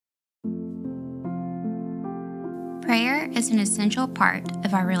Prayer is an essential part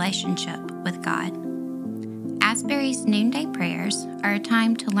of our relationship with God. Asbury's Noonday Prayers are a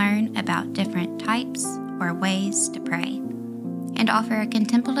time to learn about different types or ways to pray and offer a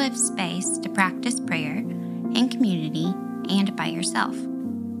contemplative space to practice prayer in community and by yourself.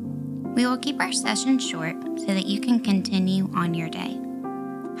 We will keep our session short so that you can continue on your day,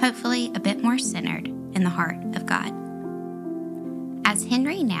 hopefully a bit more centered in the heart of God. As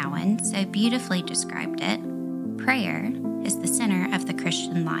Henry Nouwen so beautifully described it, prayer is the center of the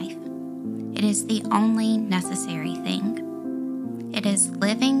Christian life. It is the only necessary thing. It is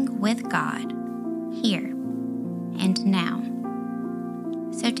living with God here and now.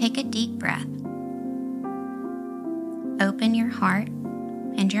 So take a deep breath. Open your heart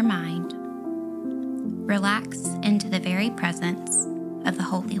and your mind. Relax into the very presence of the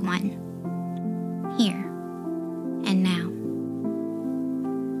Holy One, here and now.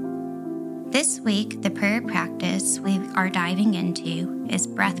 This week, the prayer practice we are diving into is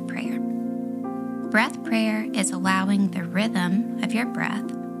breath prayer. Breath prayer is allowing the rhythm of your breath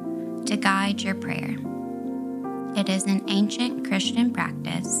to guide your prayer. It is an ancient Christian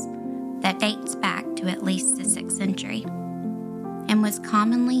practice that dates back to at least the 6th century and was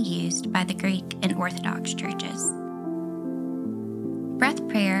commonly used by the Greek and Orthodox churches. Breath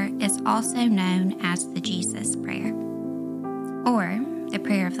prayer is also known as the Jesus prayer, or the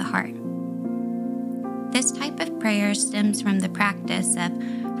prayer of the heart. This type of prayer stems from the practice of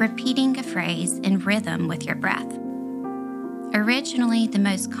repeating a phrase in rhythm with your breath. Originally, the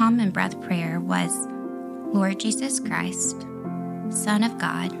most common breath prayer was, "Lord Jesus Christ, Son of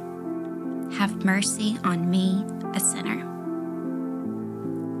God, have mercy on me, a sinner."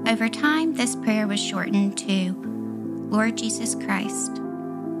 Over time, this prayer was shortened to, "Lord Jesus Christ,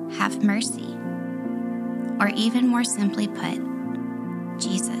 have mercy," or even more simply put,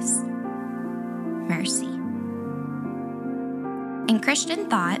 "Jesus, mercy." In Christian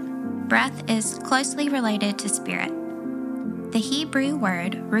thought, breath is closely related to spirit. The Hebrew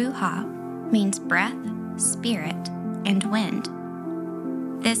word ruha means breath, spirit, and wind.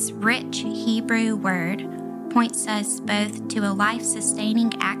 This rich Hebrew word points us both to a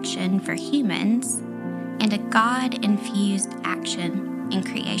life-sustaining action for humans and a God-infused action in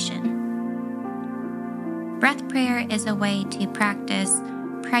creation. Breath prayer is a way to practice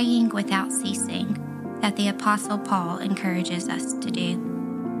praying without ceasing that the Apostle Paul encourages us to do.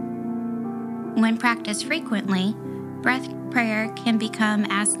 When practiced frequently, breath prayer can become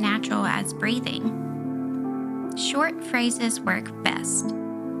as natural as breathing. Short phrases work best.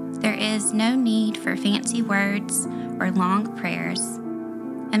 There is no need for fancy words or long prayers.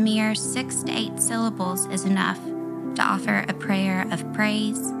 A mere 6 to 8 syllables is enough to offer a prayer of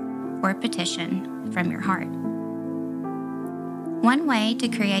praise or petition from your heart. One way to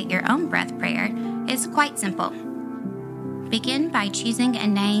create your own breath prayer is quite simple. Begin by choosing a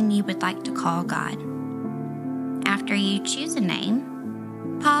name you would like to call God. After you choose a name,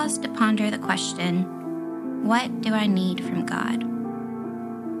 pause to ponder the question, "What do I need from God?"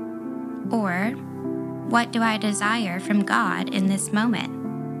 Or, "What do I desire from God in this moment?"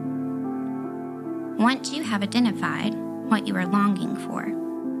 Once you have identified what you are longing for,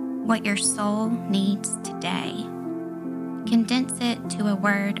 what your soul needs today, condense it to a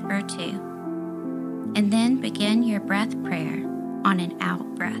word or two, and then begin your breath prayer on an out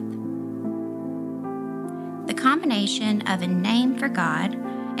breath. The combination of a name for God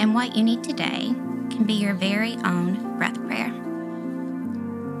and what you need today can be your very own breath prayer.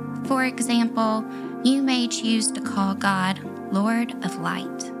 For example, you may choose to call God Lord of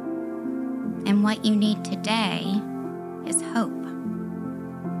Light, and what you need today is hope.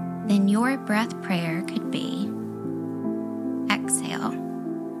 Then your breath prayer could be, exhale,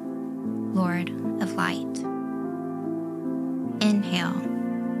 Lord of Light. Inhale,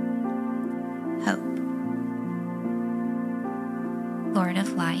 hope, Lord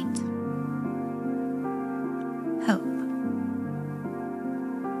of Light. Hope,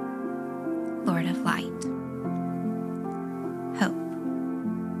 Lord of Light. Hope.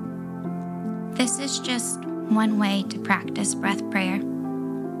 This is just one way to practice breath prayer.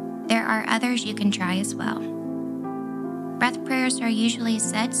 There are others you can try as well. Breath prayers are usually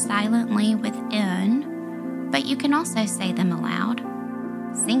said silently within, but you can also say them aloud.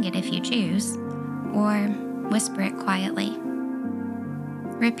 Sing it if you choose, or whisper it quietly.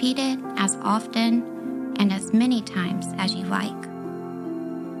 Repeat it as often and as many times as you like.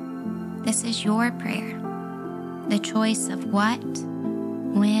 This is your prayer. The choice of what,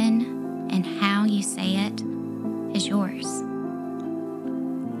 when, and how you say it is yours.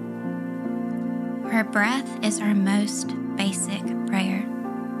 Our breath is our most basic prayer.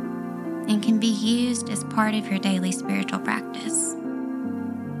 and can be used as part of your daily spiritual practice.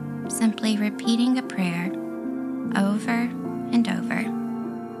 Simply repeating a prayer over and over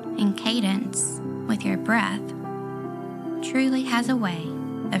in cadence with your breath truly has a way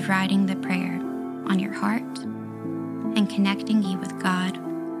of writing the prayer on your heart and connecting you with God,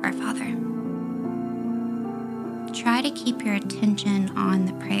 our Father. Try to keep your attention on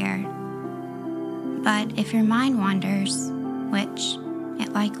the prayer, but if your mind wanders, which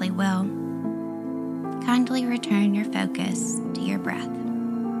it likely will, kindly return your focus to your breath.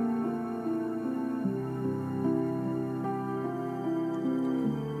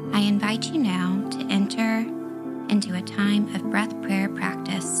 I invite you now to enter into a time of breath prayer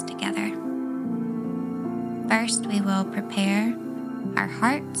practice together. First, we will prepare our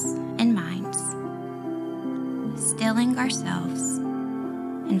hearts and minds, stilling ourselves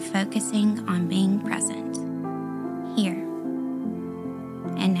and focusing on being present here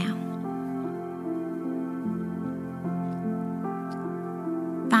and now.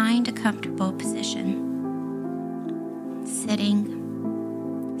 Find a comfortable position, sitting,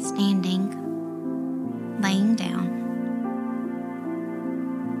 standing, laying down,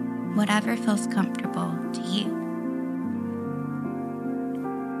 whatever feels comfortable to you.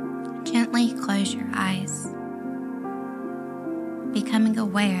 Gently close your eyes, becoming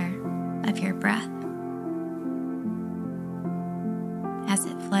aware of your breath as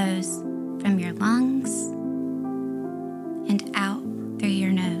it flows from your lungs and out through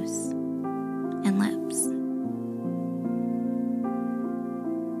your nose and lips.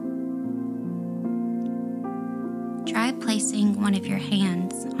 Try placing one of your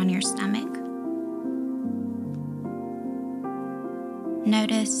hands on your stomach.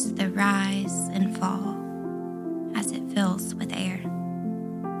 Notice the rise and fall as it fills with air.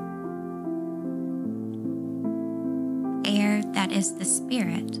 Air that is the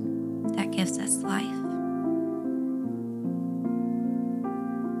spirit that gives us life.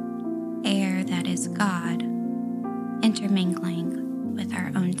 Air that is God intermingling with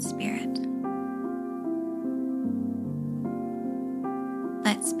our own spirit.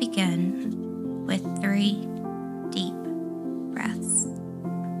 Let's begin with 3 deep breaths.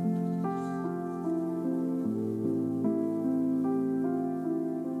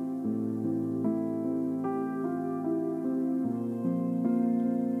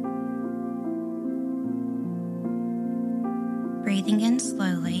 Breathing in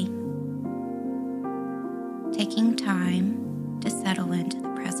slowly, taking time to settle into the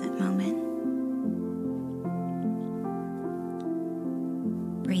present moment.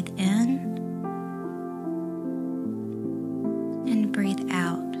 Breathe in and breathe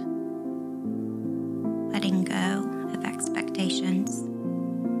out, letting go of expectations.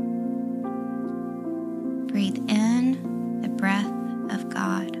 Breathe in the breath of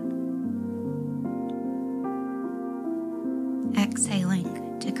God,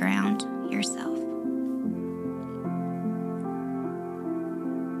 exhaling to ground yourself.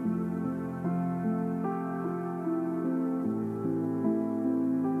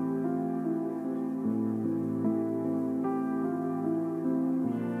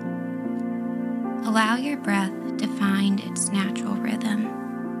 Allow your breath to find its natural rhythm.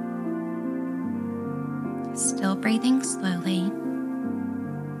 Still breathing slowly,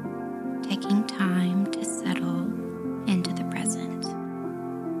 taking time to settle into the present,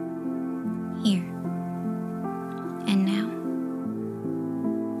 here and now.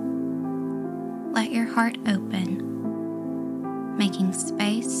 Let your heart open, making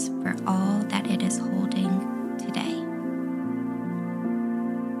space for all that it is holding today.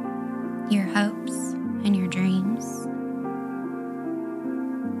 Your hopes and your dreams,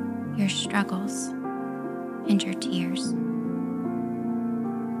 your struggles and your tears.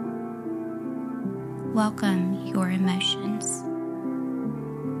 Welcome your emotions,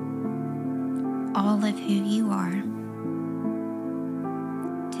 all of who you are,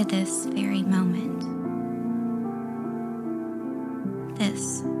 to this very moment,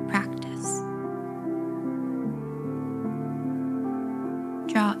 this practice.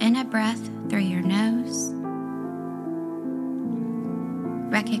 Draw in a breath through your nose,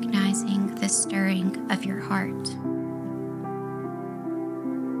 recognizing the stirring of your heart,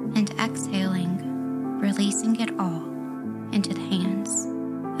 and exhaling, releasing it all into the hands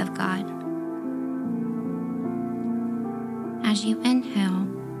of God. As you inhale,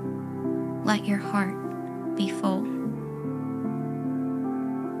 let your heart be full.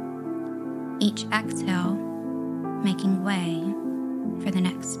 Each exhale making way for the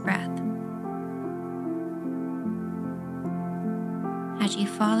next breath. As you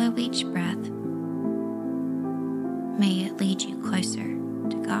follow each breath, may it lead you closer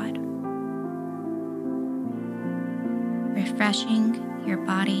to God. refreshing your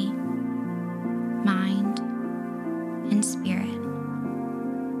body, mind, and spirit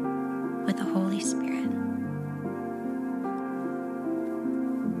with the Holy Spirit.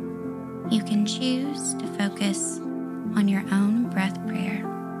 You can choose to focus on your own breath prayer,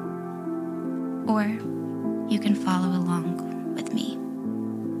 or you can follow along with me.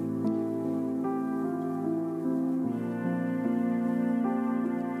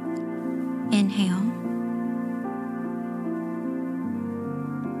 Inhale.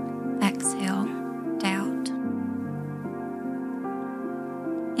 Exhale, doubt.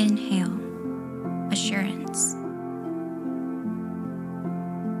 Inhale, assurance.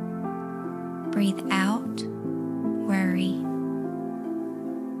 Breathe out, worry.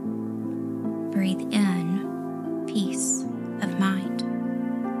 Breathe in, peace of mind.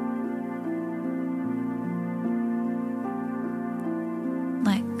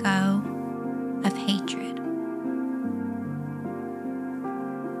 Let go of hatred.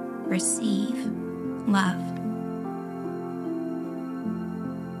 Receive love.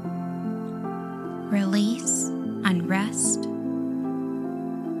 Release unrest.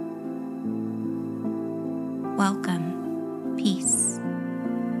 Welcome peace.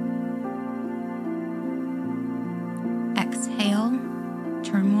 Exhale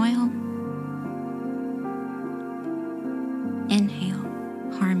turmoil. Inhale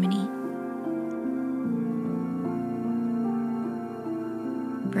harmony.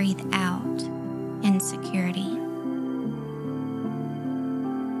 Breathe out insecurity.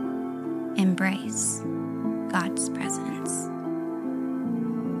 Embrace God's presence.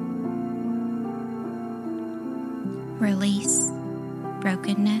 Release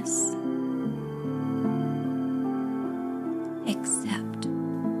brokenness. Accept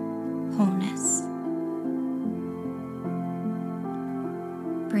wholeness.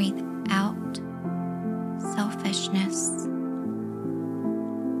 Breathe out selfishness.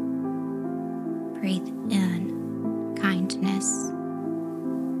 Breathe in kindness.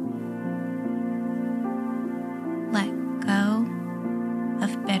 Let go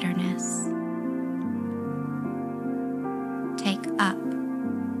of bitterness. Take up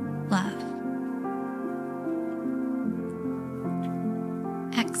love.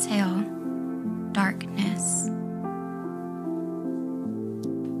 Exhale darkness.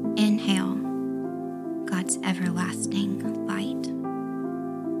 Inhale God's everlasting light.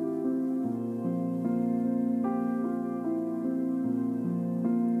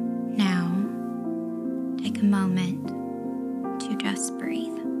 Now, take a moment to just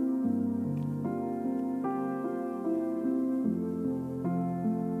breathe.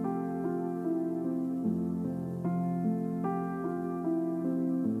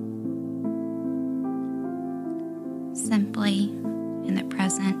 Simply in the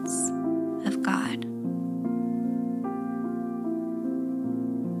presence of God.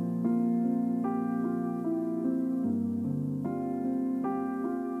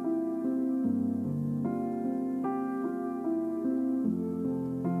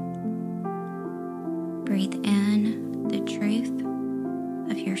 Breathe in the truth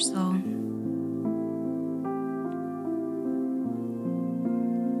of your soul.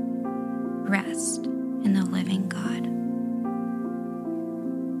 Rest in the living God.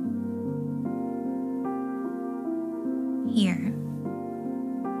 Here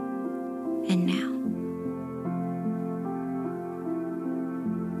and now.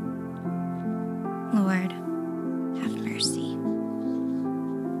 Lord, have mercy.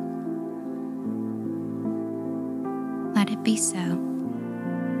 Let it be so.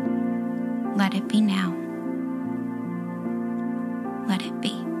 Let it be now. Let it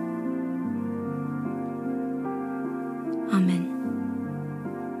be. Amen.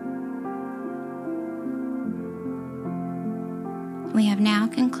 We have now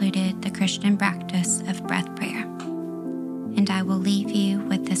concluded the Christian practice of breath prayer, and I will leave you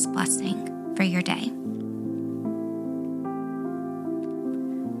with this blessing for your day.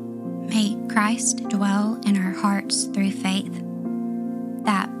 May Christ dwell in our hearts through faith,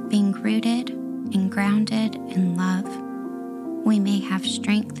 that being rooted and grounded in love, we may have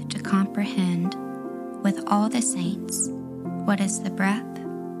strength to comprehend with all the saints what is the breadth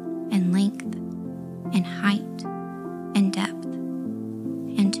and length and height and depth,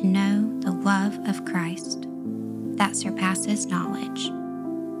 and to know the love of Christ that surpasses knowledge,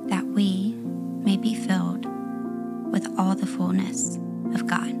 that we may be filled with all the fullness of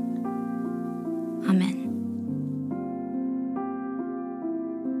God.